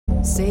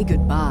Say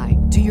goodbye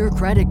to your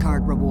credit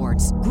card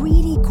rewards.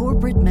 Greedy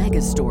corporate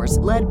mega stores,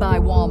 led by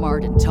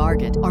Walmart and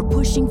Target, are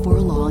pushing for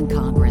a law in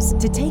Congress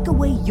to take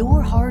away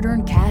your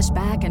hard-earned cash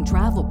back and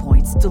travel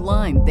points to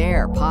line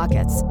their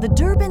pockets. The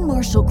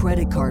Durbin-Marshall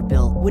credit card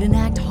bill would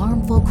enact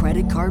harmful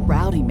credit card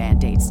routing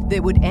mandates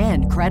that would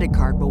end credit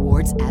card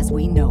rewards as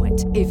we know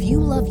it. If you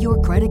love your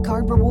credit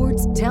card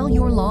rewards, tell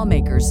your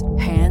lawmakers,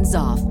 hands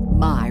off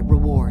my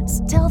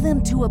rewards. Tell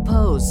them to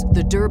oppose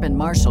the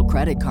Durbin-Marshall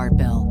credit card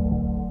bill.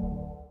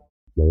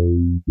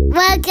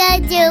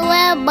 Welcome to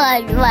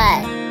Willborn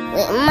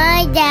with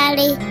my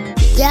daddy,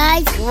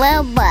 George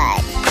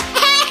Willborn.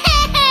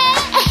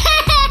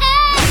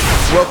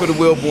 Welcome to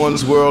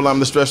Willborn's World. I'm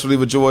the stress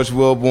reliever, George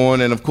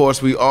Willborn. And, of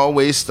course, we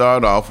always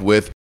start off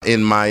with,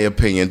 in my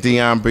opinion.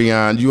 Dion,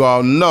 Breon, you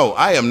all know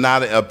I am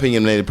not an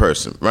opinionated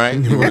person, right?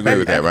 You would agree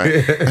with that,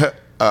 right?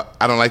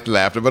 I don't like the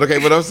laughter, but okay,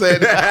 what I'm saying,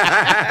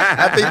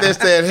 I think they're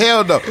saying,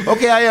 hell no.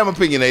 Okay, I am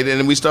opinionated,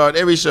 and we start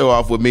every show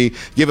off with me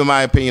giving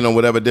my opinion on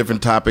whatever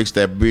different topics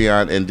that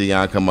Breon and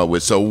Dion come up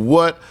with. So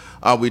what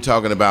are we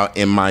talking about,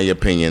 in my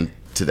opinion,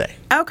 today?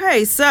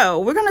 Okay, so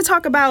we're going to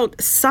talk about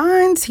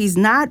signs he's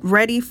not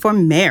ready for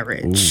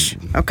marriage. Ooh.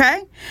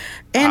 Okay?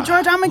 And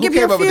George, I'm going to give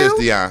you a few. This,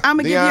 Dion? I'm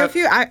going to give you a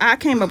few. I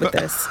came up with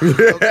this.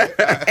 Okay.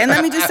 And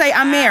let me just say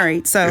I'm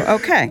married, so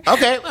okay.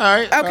 Okay, all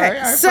right. Okay, all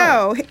right,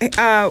 so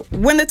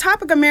when the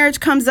topic of marriage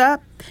comes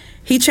up,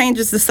 he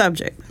changes the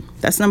subject.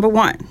 That's number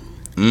one.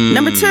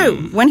 Number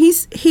two, when he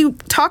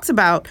talks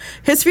about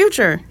his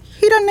future,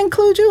 he doesn't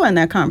include you in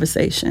that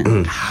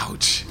conversation.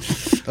 Ouch.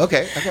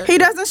 Okay. He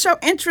doesn't show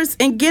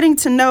interest in getting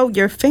to know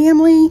your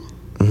family.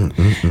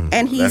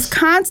 And he's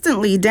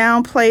constantly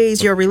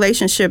downplays your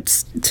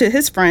relationships to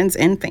his friends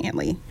and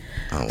family.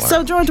 Oh, wow.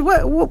 So, George,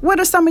 what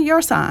are some of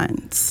your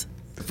signs?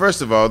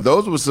 First of all,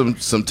 those were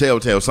some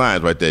telltale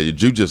signs right there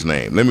that you just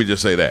named. Let me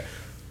just say that.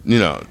 You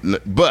know,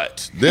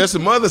 but there's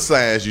some other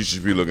signs you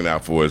should be looking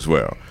out for as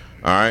well.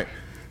 All right?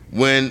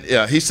 When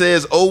he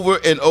says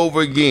over and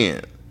over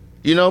again,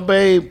 you know,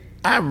 babe,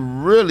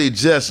 I'm really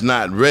just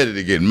not ready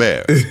to get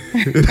married.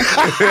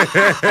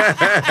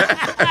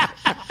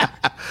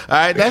 All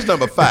right, that's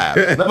number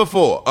 5. Number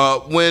 4,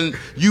 when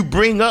you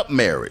bring up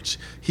marriage,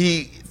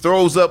 he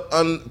throws up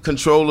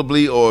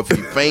uncontrollably, or if he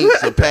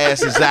faints or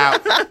passes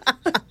out,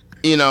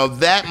 you know,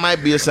 that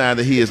might be a sign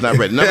that he is not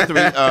ready. Number 3,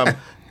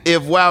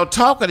 if while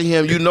talking to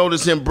him, you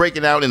notice him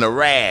breaking out in a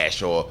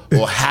rash or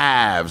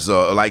hives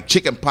or like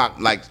chicken pox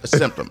like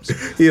symptoms.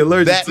 He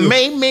allergic that to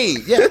may mean,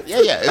 yeah.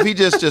 If he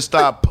just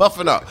start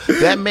puffing up,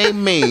 that may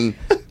mean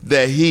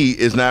that he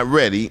is not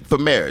ready for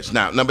marriage.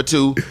 Now, number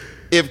 2,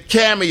 if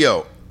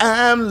cameo,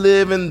 I'm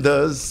living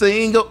the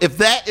single, if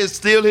that is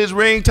still his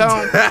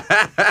ringtone,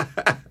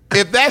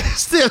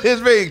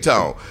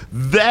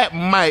 that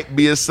might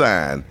be a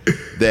sign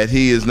that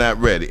he is not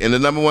ready. And the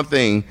number one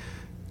thing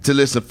to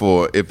listen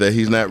for, if that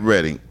he's not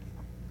ready,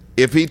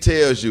 if he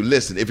tells you,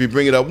 listen, if you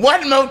bring it up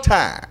one more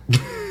time,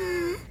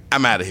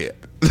 I'm out of here.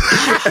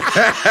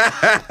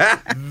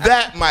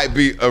 That might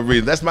be a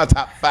reason. That's my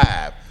top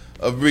 5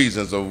 of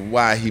reasons of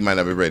why he might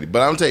not be ready.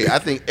 But I'm telling you, I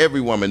think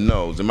every woman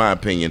knows, in my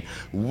opinion,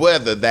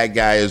 whether that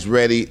guy is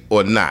ready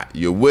or not.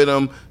 You're with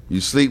him,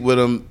 you sleep with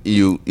him,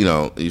 you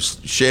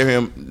share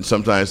him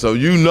sometimes, so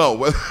you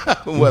know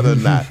whether or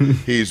not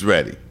he's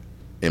ready,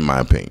 in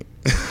my opinion.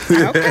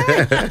 Okay.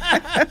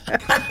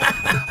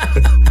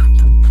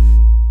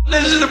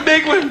 This is a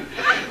big one.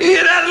 You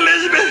hear that,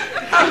 Elizabeth?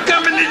 I'm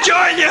coming to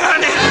join you,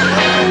 honey.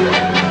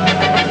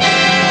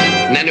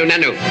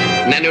 Nanu.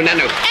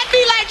 That'd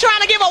be like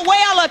trying to give a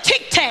whale a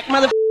tic-tac,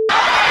 mother.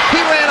 He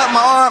ran up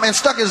my arm and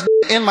stuck his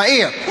in my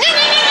ear.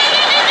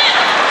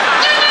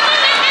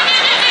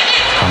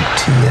 I'm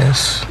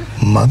TS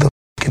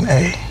motherfucking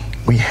A.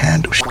 We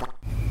handle shit.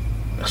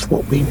 That's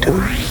what we do.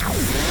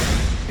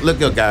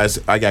 Look up, guys.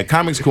 I got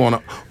Comics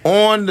Corner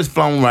on the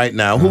phone right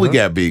now. Who we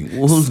got, B?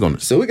 Who's going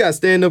to? So we got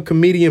stand-up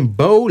comedian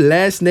Bo,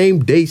 last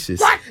name Dacious.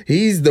 What?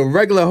 He's the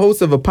regular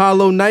host of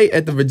Apollo Night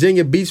at the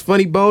Virginia Beach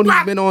Funny Bone.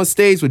 He's been on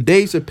stage with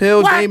Dave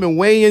Chappelle, Damon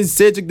Wayans,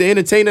 Cedric the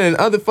Entertainer, and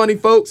other funny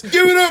folks.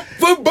 Give it up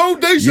for Bo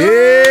Dacious.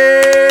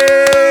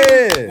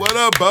 Yeah. What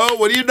up, Bo?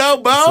 What do you know,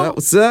 Bo?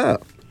 What's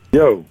up?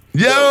 Yo,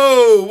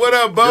 what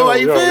up, Bo? How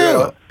you feel?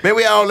 Yo. Man,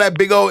 we all that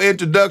big old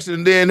introduction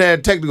and then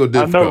had technical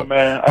difficulties. I know,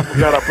 man. I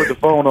forgot I put the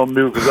phone on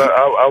mute because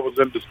I was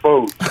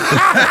indisposed.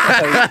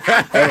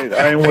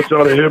 I ain't want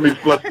y'all to hear me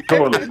flush the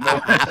toilet.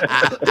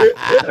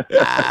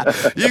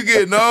 You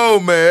getting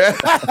old, man.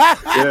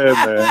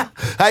 Yeah, man.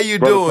 How you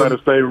doing?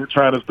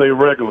 Trying to stay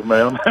regular,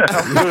 man.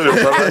 I'm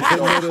good,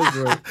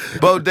 brother.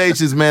 Bo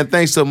Dacious, man,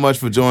 thanks so much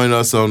for joining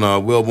us on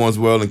Willborn's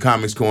World and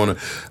Comics Corner.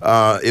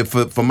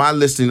 For my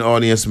listening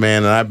audience,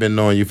 man, and I've been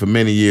knowing you for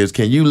many years,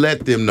 can you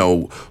let them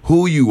know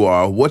who you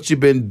are, what you've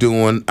been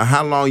doing,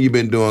 how long you've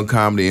been doing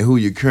comedy, and who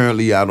you're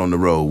currently out on the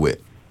road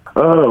with?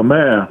 Oh,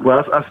 man.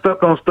 Well, I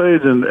stepped on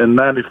stage in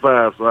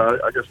 95, so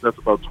I guess that's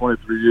about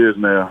 23 years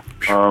now.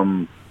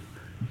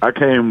 I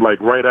came,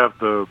 like, right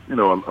after,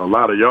 a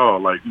lot of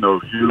y'all, like,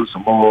 you,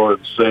 Samoa,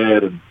 and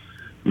Sad, and,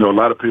 a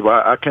lot of people.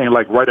 I came,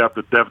 like, right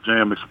after Def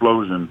Jam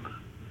Explosion.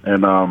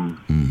 And,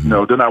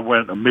 then I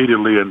went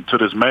immediately into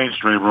this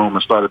mainstream room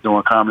and started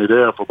doing comedy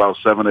there for about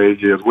 7 or 8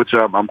 years, which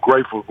I'm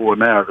grateful for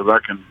now because I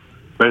can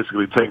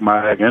basically take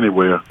my act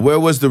anywhere. Where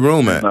was the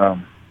room at?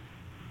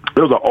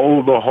 There was an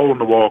old little hole in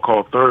the wall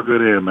called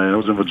Thurgood Inn, man. It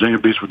was in Virginia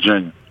Beach,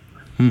 Virginia.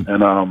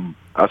 And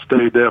I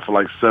stayed there for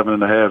like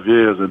 7.5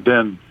 years. And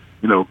then,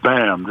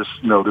 bam, this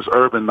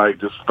urban night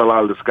just fell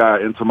out of the sky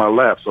into my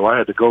lap. So I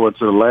had to go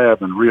into the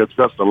lab and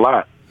readjust a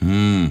lot.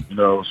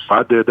 So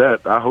I did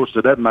that. I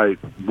hosted that night,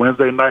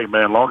 Wednesday night,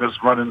 man,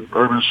 longest running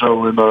urban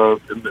show in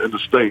the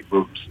state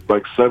for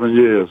like 7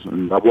 years.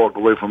 And I walked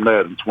away from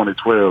that in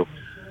 2012.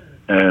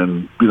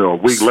 And, a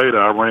week later,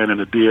 I ran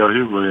into D.L.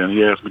 Hughley, and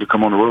he asked me to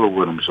come on the road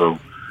with him. So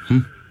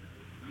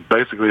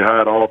basically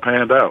how it all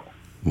panned out.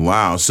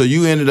 Wow. So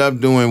you ended up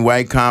doing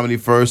white comedy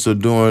first or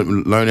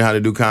learning how to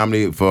do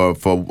comedy for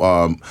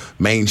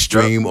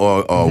mainstream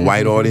or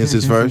white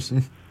audiences first?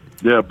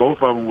 Yeah,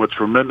 both of them were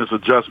tremendous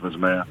adjustments,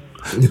 man.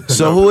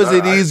 So who is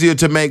it easier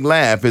to make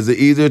laugh? Is it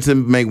easier to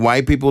make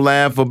white people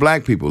laugh or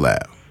black people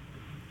laugh?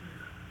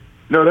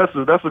 No, that's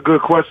a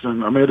good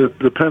question. I mean, it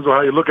depends on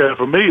how you look at it.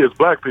 For me, it's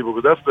black people,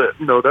 because that's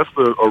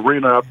the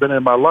arena I've been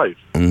in my life,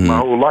 my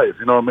whole life.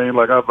 You know what I mean?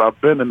 Like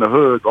I've been in the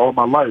hood all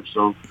my life,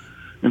 so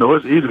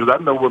it's easy because I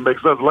know what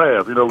makes us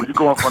laugh. When you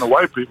go in front of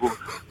white people,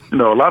 a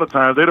lot of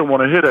times they don't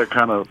want to hear that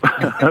kind of.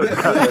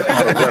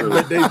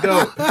 But they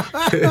don't.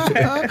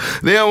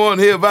 They don't want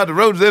to hear about the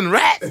roaches and the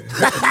rats.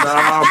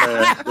 Nah,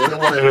 man, they don't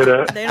want to hear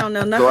that. They don't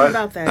know nothing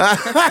about that.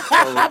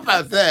 How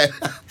about that?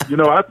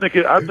 I think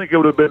it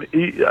would have been.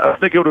 I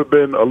think it would have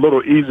been a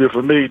little easier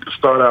for me to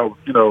start out,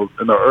 in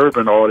the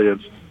urban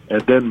audience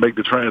and then make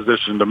the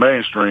transition to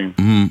mainstream.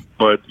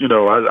 But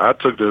I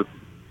took the.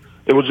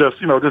 It was just,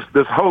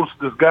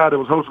 this guy that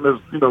was hosting this,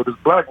 this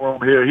black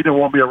room here, he didn't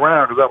want me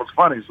around because that was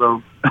funny.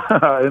 So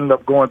I ended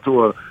up going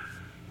to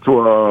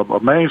a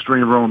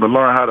mainstream room to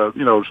learn how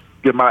to,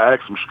 get my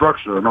act some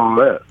structure and all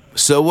that.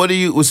 So what are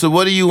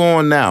you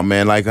on now,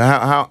 man? Like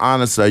how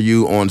honest are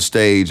you on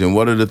stage, and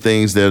what are the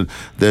things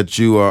that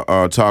you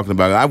are talking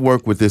about? I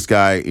work with this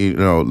guy,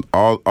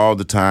 all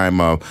the time.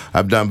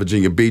 I've done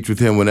Virginia Beach with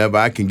him whenever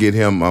I can get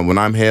him when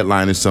I'm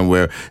headlining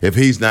somewhere. If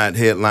he's not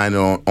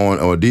headlining on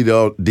or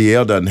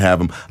DL doesn't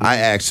have him, I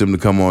ask him to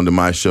come on to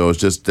my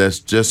shows. That's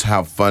just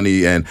how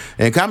funny and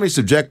comedy's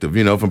subjective,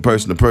 from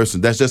person to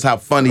person. That's just how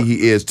funny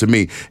he is to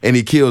me, and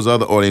he kills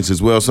other audiences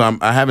as well. So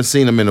I haven't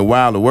seen him in a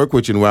while, to work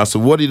with you in a while. So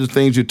what are the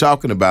things you're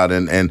talking about,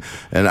 and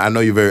I know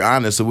you're very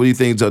honest, so what do you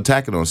think is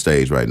attacking on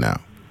stage right now?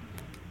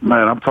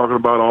 Man, I'm talking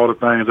about all the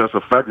things that's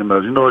affecting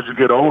us. As you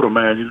get older,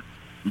 man,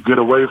 you get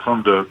away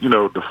from the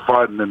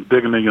farting and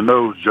digging in your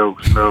nose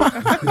jokes, because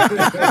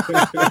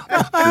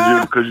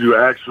you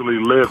actually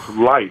live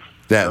life.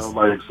 That's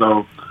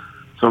so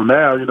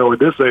now, at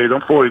this age,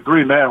 I'm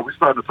 43 now, we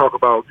starting to talk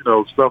about,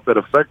 stuff that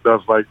affect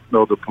us, like,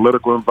 the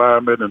political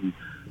environment and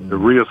the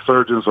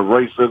resurgence of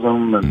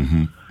racism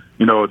and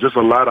just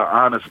a lot of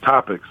honest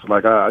topics.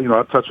 Like I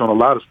touch on a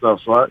lot of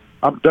stuff. So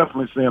I'm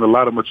definitely seeing a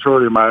lot of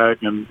maturity in my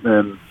act, and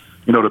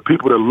the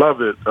people that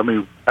love it,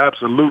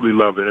 absolutely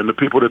love it, and the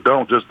people that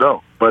don't just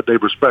don't, but they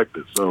respect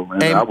it. So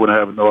I wouldn't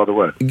have it no other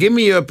way. Give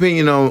me your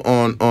opinion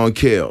on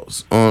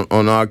Kells,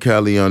 on R.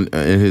 Kelly in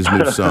his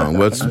new song.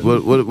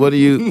 What do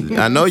you?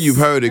 I know you've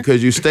heard it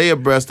because you stay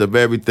abreast of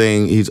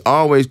everything. He's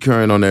always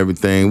current on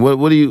everything.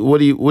 What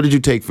did you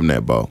take from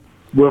that, Bo?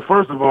 Well,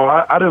 first of all,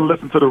 I didn't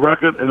listen to the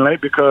record, and it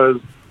ain't because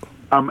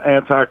I'm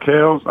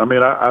anti-Kells. I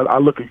mean, I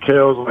look at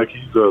Kells like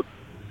he's a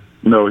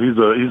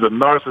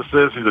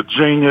narcissist. He's a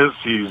genius.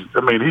 He's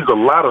a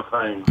lot of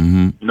things.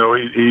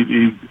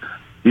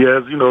 He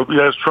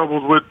has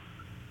troubles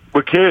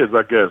with kids,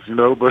 I guess.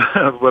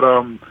 But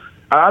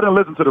I didn't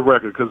listen to the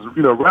record because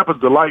Rapper's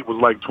Delight was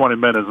like 20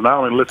 minutes, and I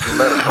only listened to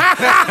that.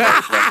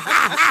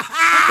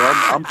 So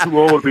I'm too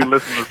old to be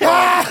listening to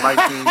songs.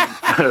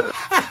 19.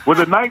 Was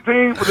it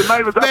 19? Was it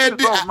 19? Man,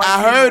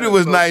 I heard it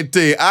was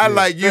 19. I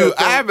like you. Yeah,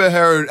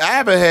 so, I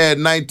haven't had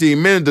 19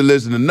 minutes to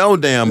listen to no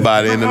damn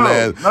body in the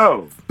last.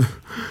 No.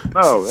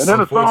 And then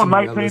the song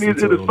 19,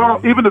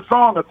 even the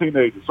song a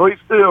teenager. So he's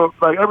still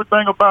like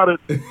everything about him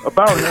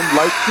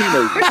like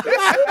teenager.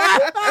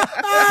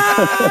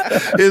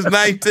 It's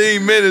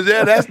 19 minutes.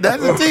 Yeah, that's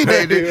a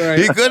teenager. Right.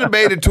 He could have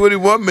made it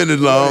 21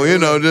 minutes long, He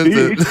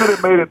could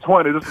have made it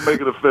 20 just to make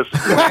it official.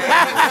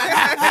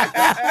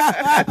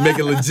 Make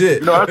it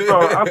legit. I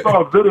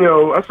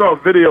saw a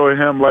video of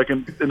him like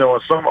in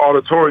some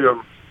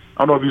auditorium.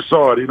 I don't know if you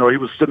saw it. He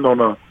was sitting on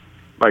a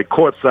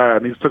courtside,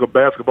 and he took a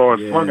basketball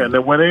and swung it and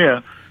then went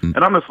in. And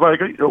I'm just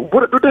like,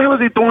 what the hell is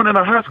he doing in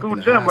a high school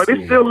gym? Like,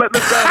 they still letting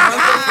this guy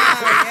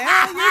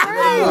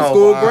run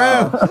school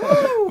ground.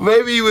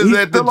 Maybe he was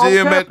at the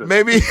gym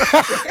maybe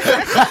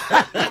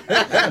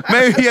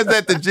he was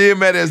at the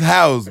gym at his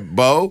house,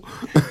 Bo.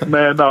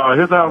 Man, no,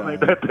 his house ain't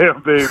that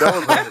damn big.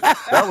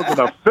 That was an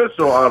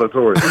official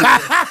auditorium.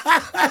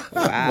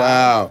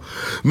 Wow.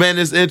 Man,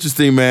 it's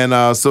interesting,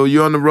 man. So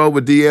you're on the road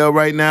with DL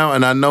right now,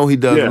 and I know he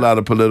does a lot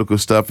of political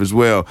stuff as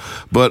well.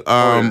 But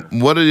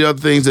what are the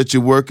other things that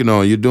you're working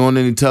on? You doing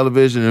any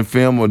television and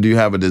film, or do you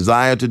have a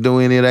desire to do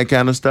any of that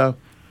kind of stuff?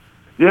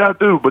 Yeah, I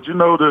do. But,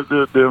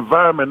 the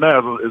environment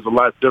now is a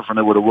lot different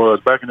than what it was.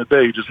 Back in the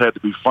day, you just had to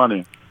be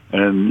funny.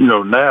 And,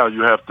 now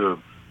you have to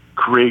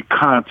create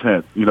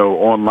content,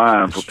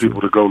 online for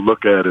people to go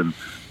look at. And,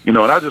 and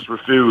I just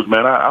refuse,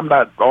 man. I'm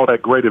not all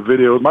that great at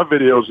videos. My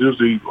videos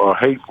usually are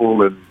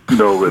hateful and,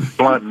 and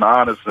blunt and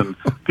honest. And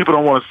people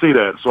don't want to see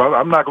that. So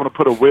I'm not going to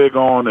put a wig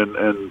on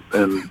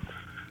and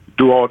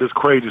do all this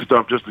crazy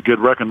stuff just to get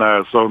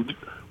recognized. So,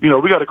 we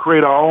got to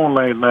create our own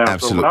lane now.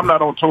 Absolutely. So when I'm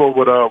not on tour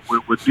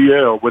with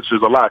DL, which is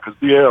a lot, because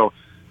DL,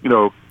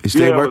 DL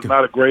is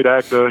not a great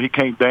actor. He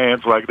can't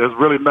dance. Like, there's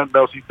really nothing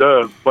else he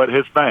does but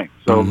his thing.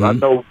 So I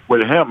know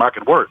with him I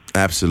can work.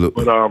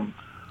 Absolutely.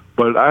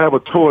 But I have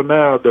a tour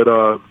now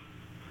that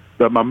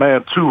my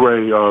man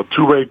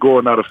Toure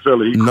Gordon out of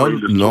Philly. He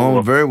created this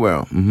tour. Very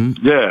well. Mm-hmm.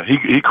 Yeah,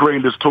 he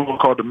created this tour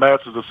called the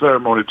Masters of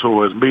Ceremony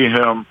Tour. It's me,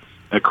 him,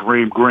 and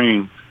Kareem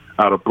Green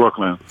out of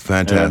Brooklyn.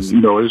 Fantastic.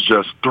 And, it's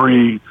just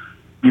three,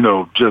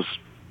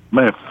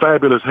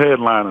 fabulous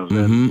headliners.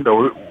 And,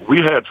 we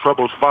had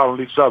troubles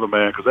following each other,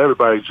 man, because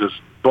everybody's just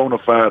bona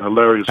fide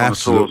hilarious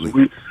Absolutely. on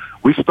the tours.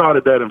 We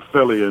started that in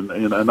Philly,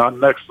 and our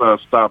next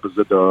stop is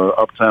at the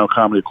Uptown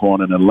Comedy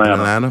Corner in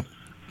Atlanta.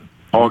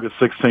 August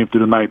 16th through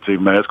the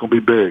 19th, man. It's going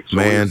to be big. So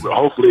man.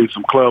 Hopefully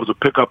some clubs will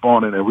pick up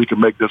on it and we can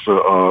make this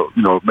a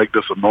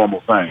normal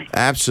thing.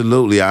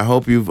 Absolutely. I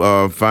hope you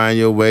find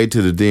your way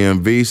to the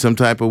DMV some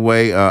type of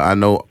way. I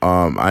know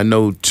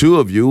two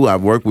of you.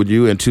 I've worked with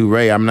you and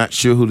Toure. I'm not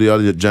sure who the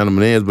other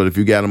gentleman is, but if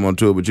you got him on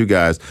tour with you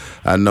guys,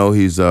 I know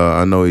he's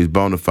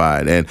bona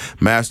fide. And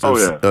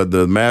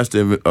the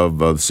Master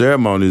of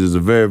Ceremonies is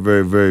a very,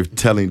 very, very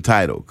telling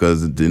title,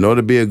 because in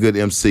order to be a good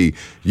MC,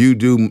 you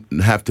do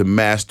have to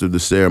master the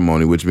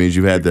ceremony, which means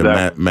you had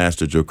to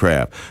mastered your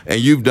craft, and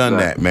you've done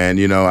that, man.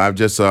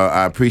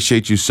 I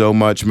appreciate you so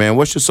much, man.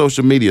 What's your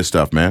social media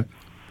stuff, man?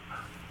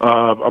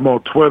 I'm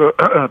on Twitter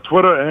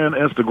and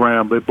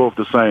Instagram. They're both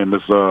the same.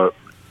 It's Bo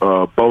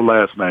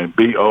last name,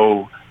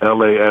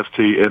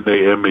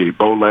 BOLASTNAME,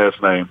 Bo last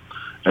name,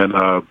 and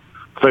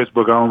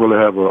Facebook. I don't really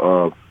have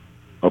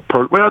I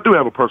do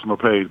have a personal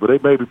page, but they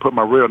maybe put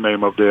my real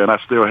name up there, and I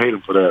still hate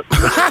them for that.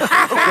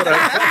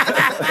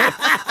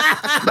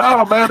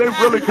 No, man, they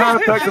really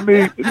contacted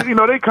me.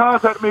 They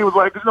contacted me, was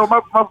like,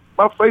 my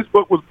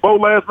Facebook was Bo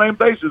last name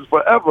Dacious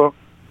forever,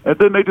 and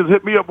then they just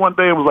hit me up one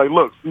day and was like,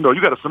 look,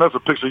 you got to send us a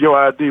picture of your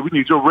ID. We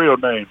need your real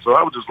name. So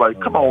I was just like,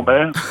 come on,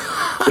 man.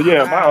 But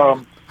yeah,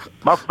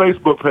 my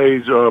Facebook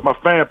page, my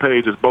fan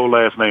page is Bo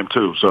last name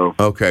too. So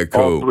okay,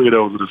 cool. All three of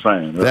those are the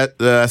same.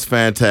 That's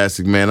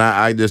fantastic, man.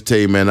 I just tell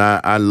you, man,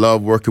 I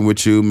love working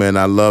with you, man.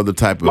 I love the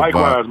type of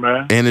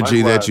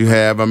energy that you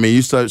have. I mean,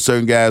 you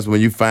certain guys,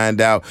 when you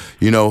find out,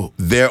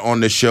 they're on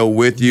the show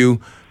with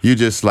you, you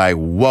just like,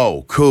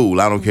 whoa, cool.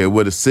 I don't care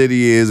what the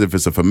city is, if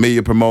it's a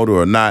familiar promoter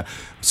or not.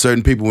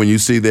 Certain people, when you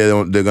see they're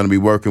going to be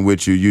working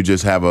with you, you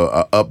just have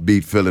a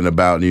upbeat feeling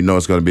about it, and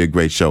it's going to be a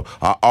great show.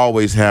 I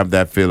always have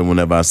that feeling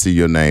whenever I see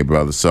your name,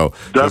 brother. So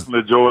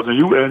definitely, George, and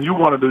you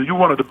one of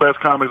the best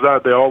comics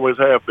out there, always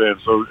have been.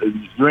 So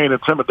you ain't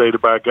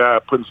intimidated by a guy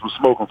putting some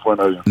smoke in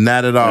front of you.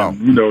 Not at all.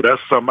 And,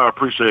 that's something I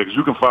appreciate, because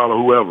you can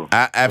follow whoever.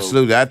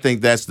 Absolutely, I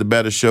think that's the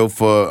better show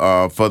for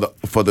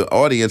the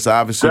audience,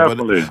 obviously,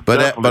 definitely,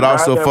 but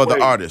also for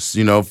the artists.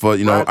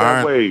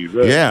 Iron.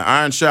 Yeah,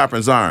 iron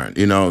sharpens iron.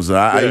 So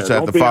I used to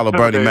have to follow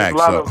Bernie Mac. A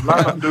lot of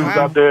them dudes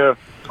out there.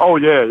 Oh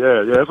yeah.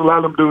 There's a lot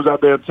of them dudes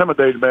out there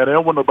intimidated, man. They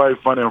don't want nobody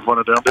funny in front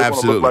of them. They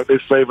want to look like they're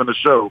saving the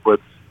show,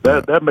 but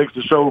that makes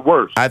the show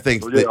worse. I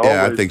think.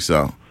 I think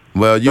so.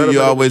 Well,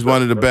 you're always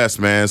one of the best,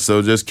 man.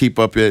 So just keep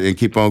up it and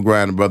keep on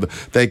grinding, brother.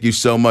 Thank you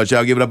so much.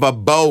 Y'all give it up for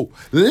Bo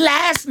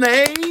last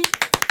name.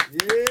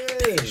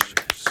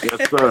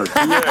 Yes, sir.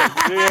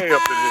 Yeah,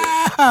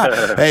 up in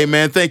here. Hey,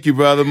 man, thank you,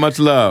 brother. Much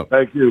love.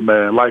 Thank you,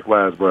 man.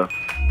 Likewise, bro.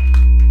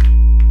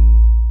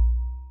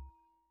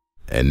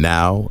 And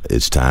now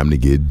it's time to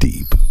get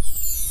deep.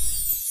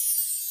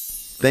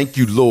 Thank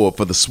you, Lord,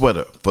 for the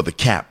sweater, for the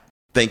cap.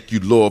 Thank you,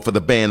 Lord, for the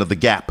band of the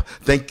Gap.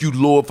 Thank you,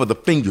 Lord, for the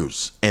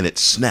fingers and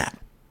its snap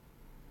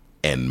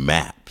and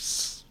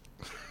maps.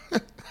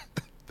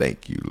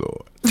 Thank you,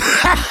 Lord.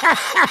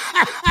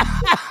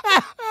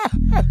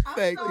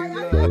 Thank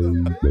you,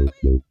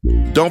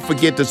 Lord. Don't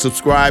forget to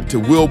subscribe to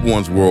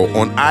Willborn's World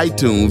on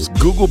iTunes,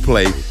 Google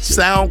Play,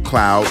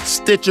 SoundCloud,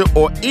 Stitcher,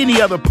 or any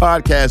other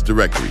podcast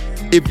directory.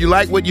 If you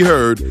like what you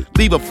heard,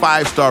 leave a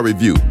 5-star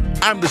review.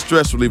 I'm the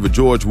stress reliever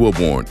George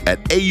Willborn at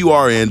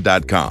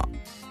AURN.com.